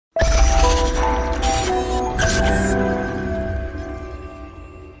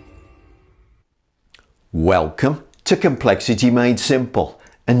Welcome to Complexity Made Simple,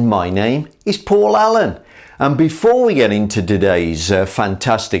 and my name is Paul Allen. And before we get into today's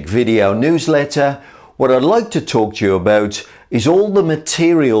fantastic video newsletter, what I'd like to talk to you about is all the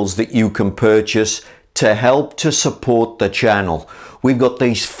materials that you can purchase to help to support the channel. We've got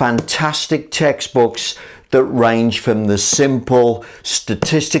these fantastic textbooks that range from the simple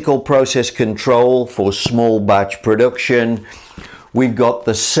statistical process control for small batch production. We've got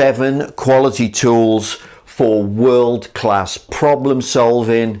the 7 quality tools for world-class problem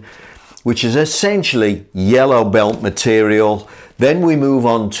solving, which is essentially yellow belt material. Then we move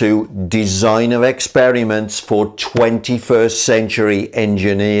on to design of experiments for 21st century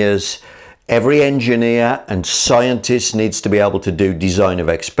engineers. Every engineer and scientist needs to be able to do design of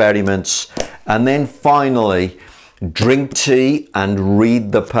experiments. And then finally, drink tea and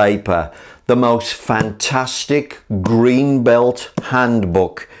read the paper. The most fantastic green belt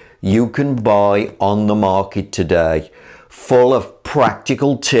handbook you can buy on the market today, full of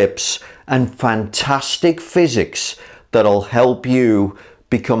practical tips and fantastic physics that'll help you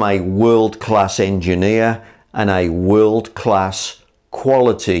become a world-class engineer and a world-class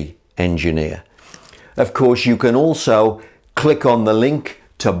quality engineer. Of course, you can also click on the link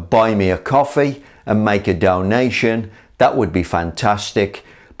to buy me a coffee and make a donation. That would be fantastic.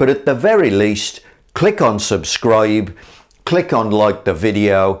 But at the very least, click on subscribe, click on like the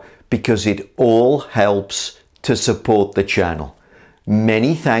video, because it all helps to support the channel.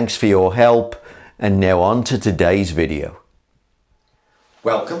 Many thanks for your help, and now on to today's video.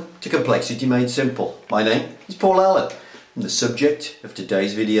 Welcome to Complexity Made Simple. My name is Paul Allen. I'm the subject of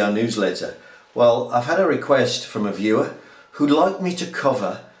today's video newsletter. Well, I've had a request from a viewer who'd like me to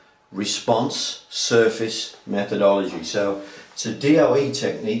cover response surface methodology. So it's a DOE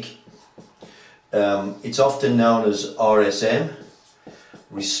technique. It's often known as RSM,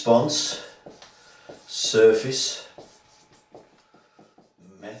 response surface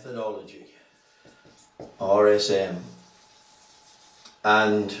methodology, RSM.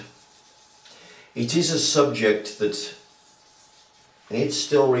 And it is a subject that it's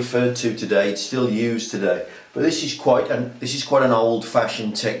still referred to today, it's still used today, but this is quite an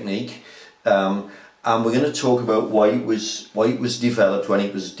old-fashioned technique, and we're going to talk about why it was developed when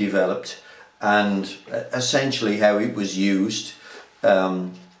it was developed, and essentially how it was used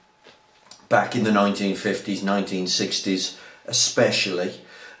back in the 1950s, 1960s especially,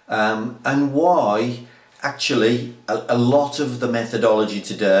 and why actually a lot of the methodology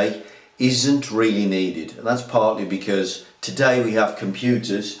today isn't really needed. And that's partly because today we have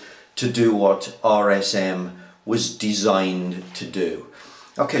computers to do what RSM was designed to do.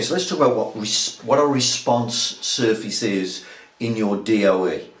 Okay, so let's talk about what a response surface is in your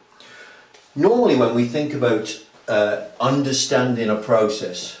DOE. Normally when we think about understanding a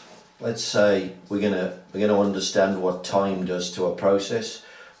process, let's say we're gonna understand what time does to a process.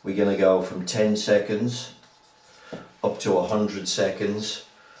 We're gonna go from 10 seconds up to 100 seconds.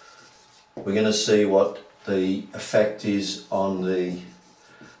 We're gonna see what the effect is on the,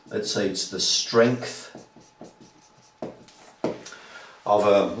 let's say it's the strength of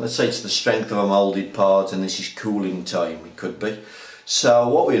a molded part, and this is cooling time, it could be. So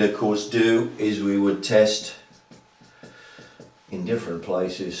what we'd of course do is we would test in different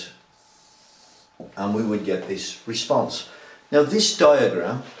places and we would get this response. Now this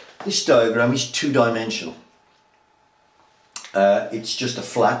diagram is two-dimensional. It's just a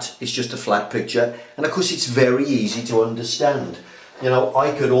flat picture, and of course it's very easy to understand. You know,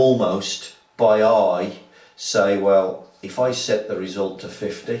 I could almost by eye say, well, if I set the result to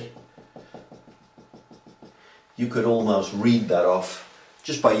 50, you could almost read that off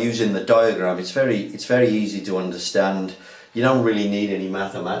just by using the diagram. It's very easy to understand. You don't really need any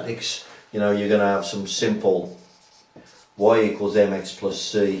mathematics. You know, you're going to have some simple y equals mx plus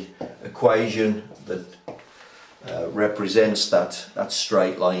c equation that represents that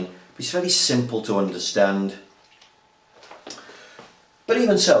straight line. It's very simple to understand. But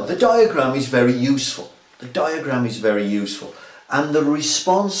even so, the diagram is very useful. The diagram is very useful, and the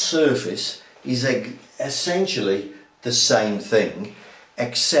response surface is essentially the same thing,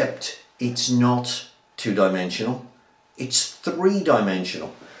 except it's not two-dimensional, it's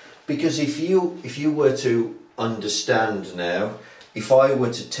three-dimensional. Because if you were to understand now, if I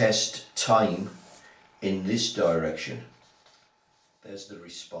were to test time in this direction, there's the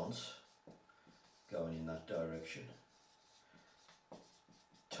response going in that direction,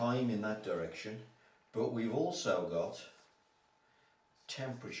 time in that direction, but we've also got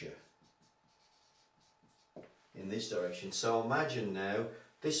temperature in this direction. So imagine now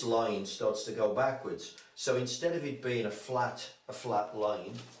this line starts to go backwards. So instead of it being a flat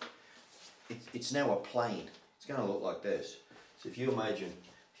line, it's now a plane. It's going to look like this. So if you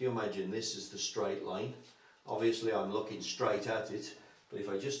imagine this is the straight line, obviously I'm looking straight at it, but if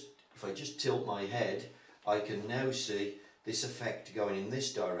I just tilt my head, I can now see this effect going in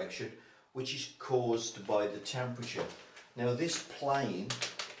this direction, which is caused by the temperature. Now this plane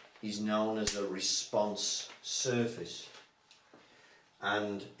is known as a response surface,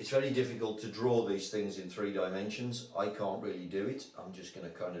 and it's very difficult to draw these things in 3 dimensions. I can't really do it. I'm just going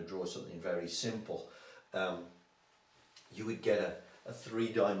to kind of draw something very simple. You would get a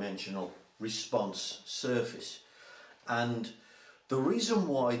 3-dimensional response surface, and the reason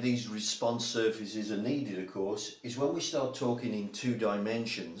why these response surfaces are needed, of course, is when we start talking in 2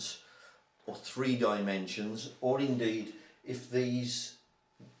 dimensions or 3 dimensions, or indeed if these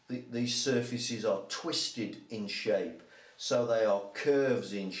surfaces are twisted in shape, so they are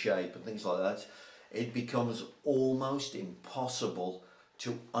curves in shape and things like that, it becomes almost impossible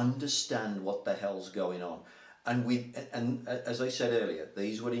to understand what the hell's going on. And as I said earlier,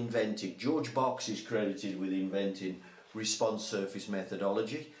 these were invented. George Box is credited with inventing response surface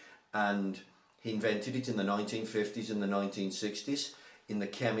methodology, and he invented it in the 1950s and the 1960s in the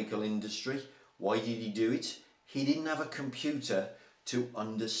chemical industry. Why did he do it? He didn't have a computer to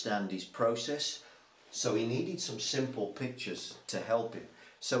understand his process, so he needed some simple pictures to help him.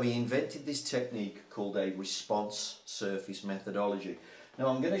 So he invented this technique called a response surface methodology. Now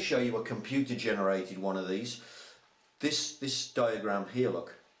I'm going to show you a computer generated one of these. This diagram here,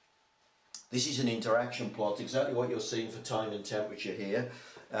 look. This is an interaction plot, exactly what you're seeing for time and temperature here.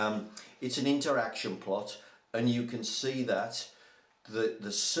 It's an interaction plot, and you can see that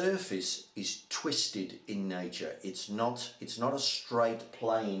the surface is twisted in nature. It's not a straight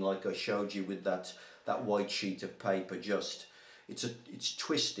plane like I showed you with that white sheet of paper. Just it's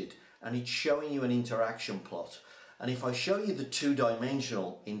twisted, and it's showing you an interaction plot. And if I show you the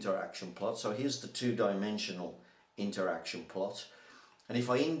 2-dimensional interaction plot, so here's the 2-dimensional interaction plot, and if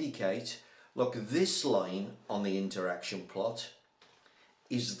I indicate, look, this line on the interaction plot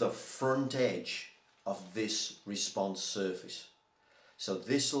is the front edge of this response surface. So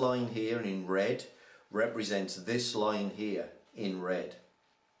this line here in red represents this line here in red.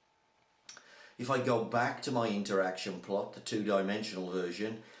 If I go back to my interaction plot, the 2-dimensional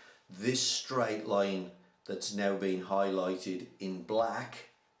version, this straight line that's now been highlighted in black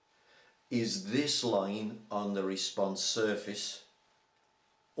is this line on the response surface,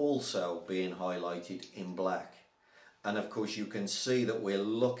 also being highlighted in black. And of course you can see that we're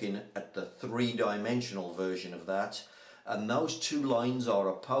looking at the 3-dimensional version of that, and those 2 lines are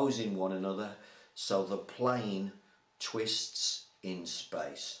opposing one another, so the plane twists in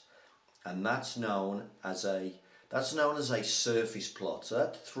space, and that's known as a surface plot. So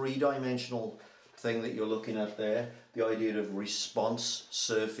that 3-dimensional thing that you're looking at there, the idea of response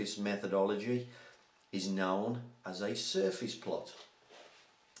surface methodology, is known as a surface plot.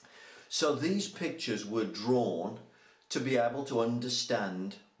 So these pictures were drawn to be able to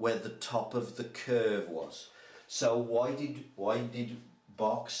understand where the top of the curve was. So why did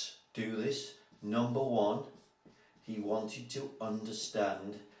Box do this? Number one, he wanted to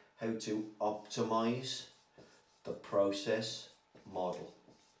understand how to optimize the process model.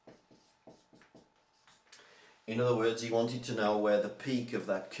 In other words, he wanted to know where the peak of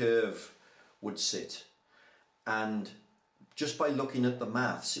that curve would sit, and just by looking at the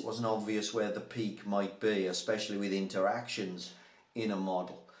maths it wasn't obvious where the peak might be, especially with interactions in a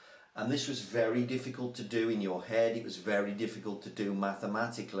model. And this was very difficult to do in your head, it was very difficult to do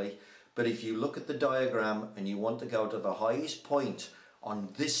mathematically, but if you look at the diagram and you want to go to the highest point on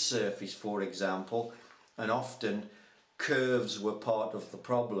this surface, for example, and often curves were part of the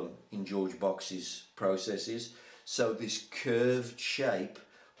problem in George Box's processes, so this curved shape,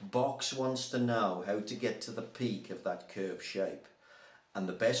 Box wants to know how to get to the peak of that curved shape, and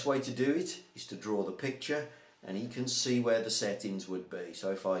the best way to do it is to draw the picture, and he can see where the settings would be.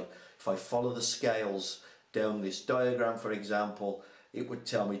 So if I follow the scales down this diagram, for example, it would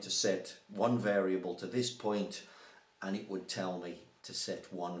tell me to set one variable to this point, and it would tell me to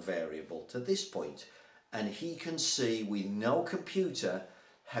set one variable to this point, and he can see with no computer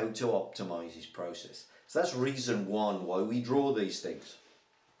how to optimize his process. So that's reason one why we draw these things.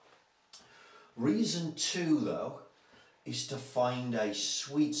 Reason two, though, is to find a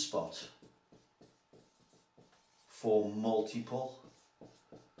sweet spot for multiple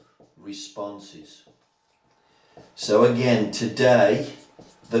responses. So again, today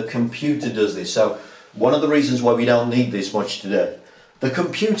the computer does this. So one of the reasons why we don't need this much today, the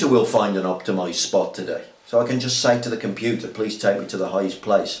computer will find an optimized spot today. So I can just say to the computer, please take me to the highest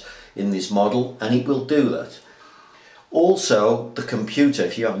place in this model, and it will do that. Also, the computer,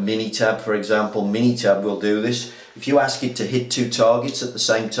 if you have Minitab, for example, Minitab will do this. If you ask it to hit two targets at the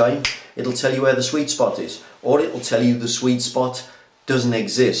same time, it'll tell you where the sweet spot is, or it'll tell you the sweet spot doesn't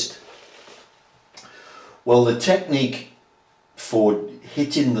exist. Well, the technique for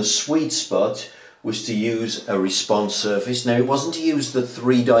hitting the sweet spot was to use a response surface. Now, it wasn't to use the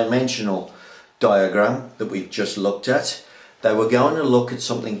three-dimensional diagram that we've just looked at. They were going to look at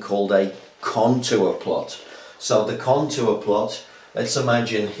something called a contour plot. So the contour plot, let's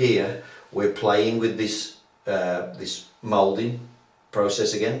imagine here we're playing with this this molding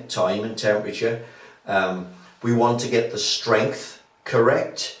process again, time and temperature. We want to get the strength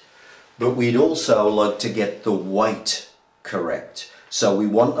correct, but we'd also like to get the weight correct. So we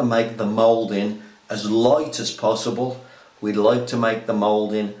want to make the molding as light as possible. We'd like to make the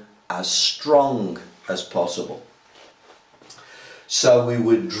molding as strong as possible. So we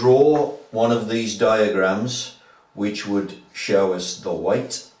would draw one of these diagrams which would show us the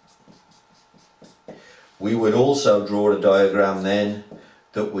weight. We would also draw a diagram then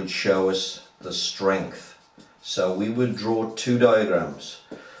that would show us the strength. So we would draw two diagrams.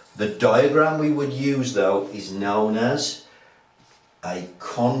 The diagram we would use though is known as a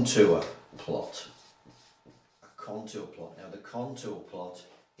contour plot. A contour plot. Now the contour plot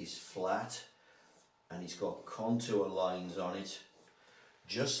is flat and it's got contour lines on it,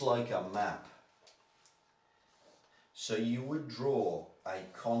 just like a map. So you would draw a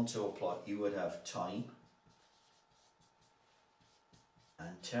contour plot. You would have time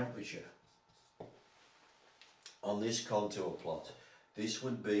and temperature on this contour plot. This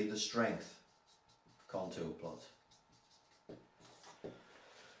would be the strength contour plot.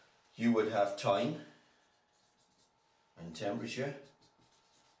 You would have time and temperature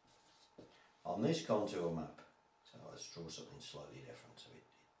on this contour map. So let's draw something slightly different so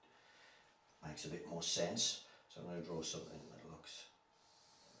it makes a bit more sense. So I'm going to draw something that looks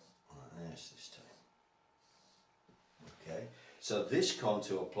like this time. Okay, so this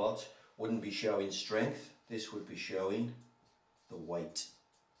contour plot wouldn't be showing strength, this would be showing the weight.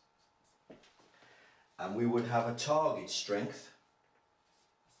 And we would have a target strength,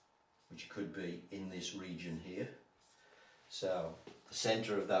 which could be in this region here. So the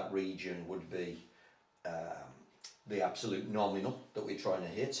centre of that region would be the absolute nominal that we're trying to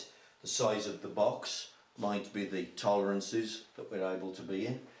hit. The size of the box might be the tolerances that we're able to be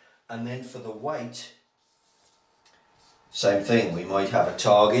in. And then for the weight, same thing, we might have a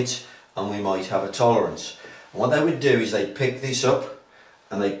target and we might have a tolerance. And what they would do is they'd pick this up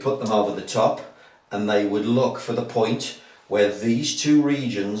and they'd put them over the top and they would look for the point where these two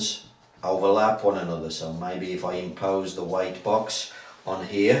regions overlap one another. So maybe if I impose the weight box on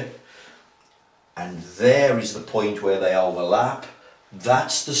here, and there is the point where they overlap,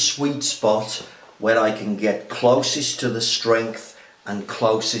 that's the sweet spot where I can get closest to the strength and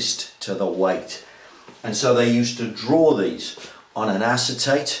closest to the weight. And so they used to draw these on an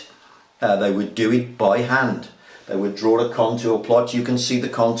acetate. They would do it by hand. They would draw a contour plot. You can see the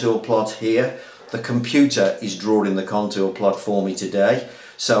contour plot here. The computer is drawing the contour plot for me today.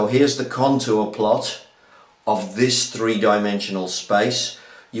 So here's the contour plot of this three-dimensional space.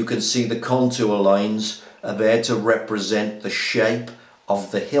 You can see the contour lines are there to represent the shape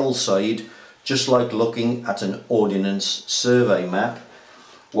of the hillside, just like looking at an ordnance survey map.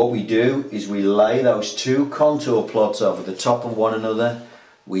 What we do is we lay those two contour plots over the top of one another.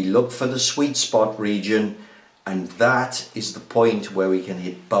 We look for the sweet spot region, and that is the point where we can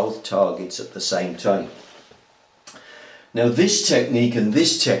hit both targets at the same time. Now this technique and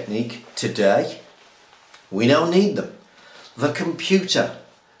this technique today, we don't need them. The computer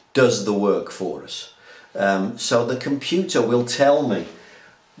does the work for us. So the computer will tell me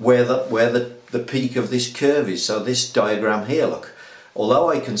where the peak of this curve is. So this diagram here, look, although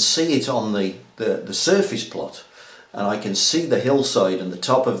I can see it on the surface plot and I can see the hillside and the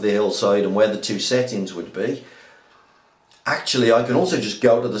top of the hillside and where the two settings would be, actually I can also just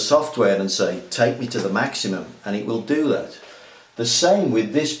go to the software and say take me to the maximum, and it will do that. The same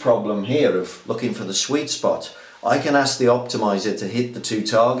with this problem here of looking for the sweet spot. I can ask the optimizer to hit the two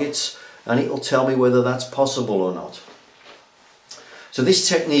targets and it will tell me whether that's possible or not. So this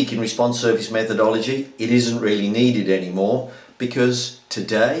technique in response surface methodology, it isn't really needed anymore because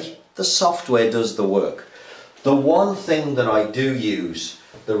today the software does the work. The one thing that I do use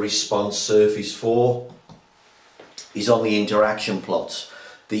the response surface for is on the interaction plots.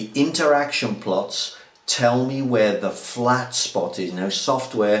 The interaction plots tell me where the flat spot is. Now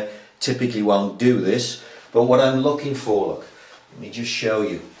software typically won't do this, but what I'm looking for, look, let me just show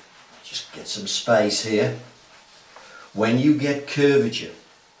you, just get some space here. When you get curvature,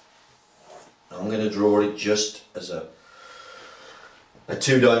 I'm going to draw it just as a a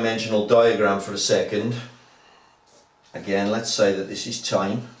two-dimensional diagram for a second. Again, let's say that this is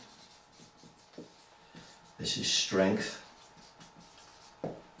time, this is strength.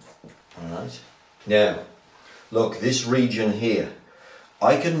 Alright, now look, this region here,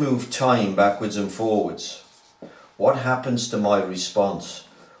 I can move time backwards and forwards. What happens to my response?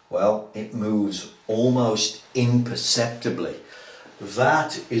 Well, it moves almost imperceptibly.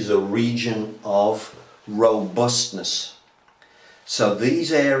 That is a region of robustness. So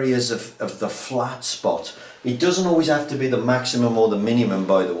these areas of the flat spot, it doesn't always have to be the maximum or the minimum,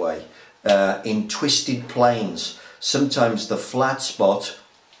 by the way. In twisted planes, sometimes the flat spot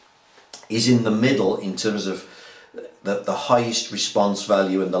is in the middle in terms of the highest response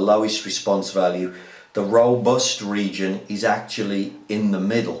value and the lowest response value. The robust region is actually in the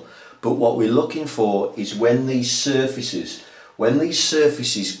middle. But what we're looking for is when these surfaces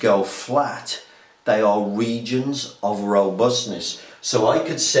go flat, they are regions of robustness. So I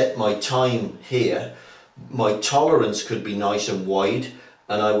could set my time here, my tolerance could be nice and wide,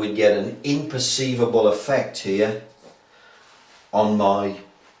 and I would get an imperceivable effect here on my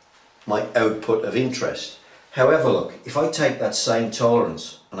output of interest. However, look, if I take that same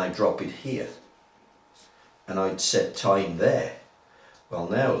tolerance and I drop it here, and I'd set time there, well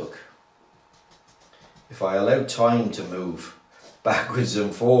now look, if I allow time to move backwards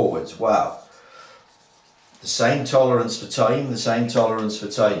and forwards, wow, the same tolerance for time, the same tolerance for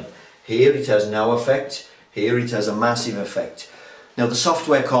time. Here it has no effect, here it has a massive effect. Now the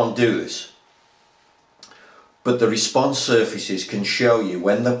software can't do this, but the response surfaces can show you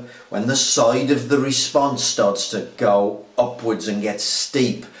when the side of the response starts to go upwards and get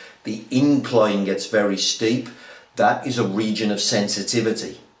steep, the incline gets very steep, that is a region of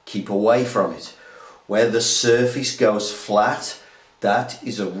sensitivity. Keep away from it. Where the surface goes flat, that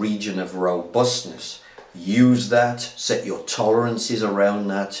is a region of robustness. Use that, set your tolerances around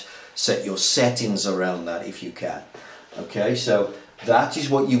that, set your settings around that if you can. Okay, so that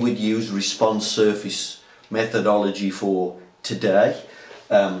is what you would use response surface methodology for today.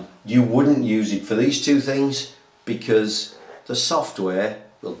 You wouldn't use it for these two things because the software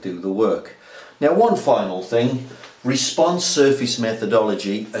will do the work. Now one final thing, response surface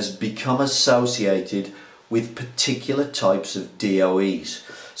methodology has become associated with particular types of DOEs.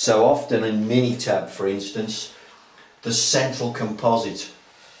 So often in Minitab, for instance, the central composite.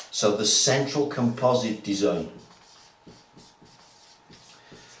 So the central composite design.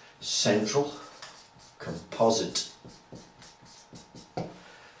 Central composite,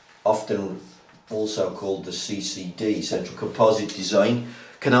 often also called the CCD, central composite design,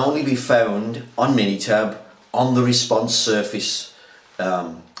 can only be found on Minitab on the response surface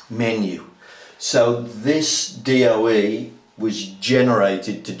menu. So this DOE was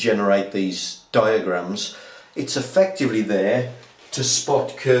generated to generate these diagrams. It's effectively there to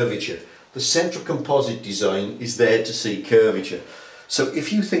spot curvature. The central composite design is there to see curvature. So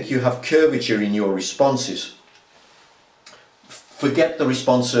if you think you have curvature in your responses, forget the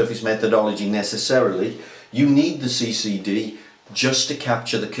response surface methodology necessarily. You need the CCD just to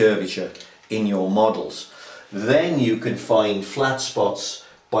capture the curvature in your models. Then you can find flat spots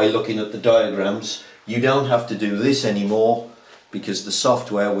by looking at the diagrams. You don't have to do this anymore because the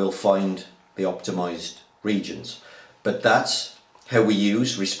software will find the optimized regions. But that's how we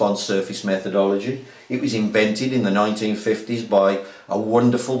use response surface methodology. It was invented in the 1950s by a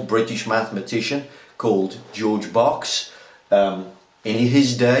wonderful British mathematician called George Box. In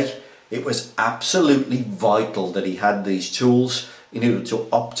his day, it was absolutely vital that he had these tools in order to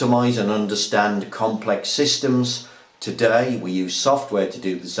optimize and understand complex systems. Today, we use software to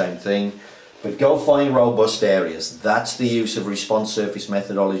do the same thing, but go find robust areas. That's the use of response surface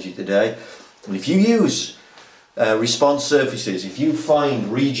methodology today. And if you use response surfaces, if you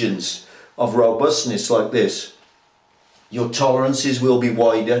find regions of robustness like this, your tolerances will be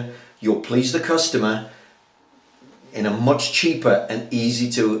wider, you'll please the customer in a much cheaper and easy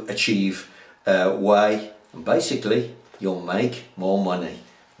to achieve way, and basically you'll make more money.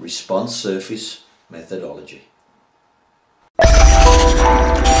 Response surface methodology.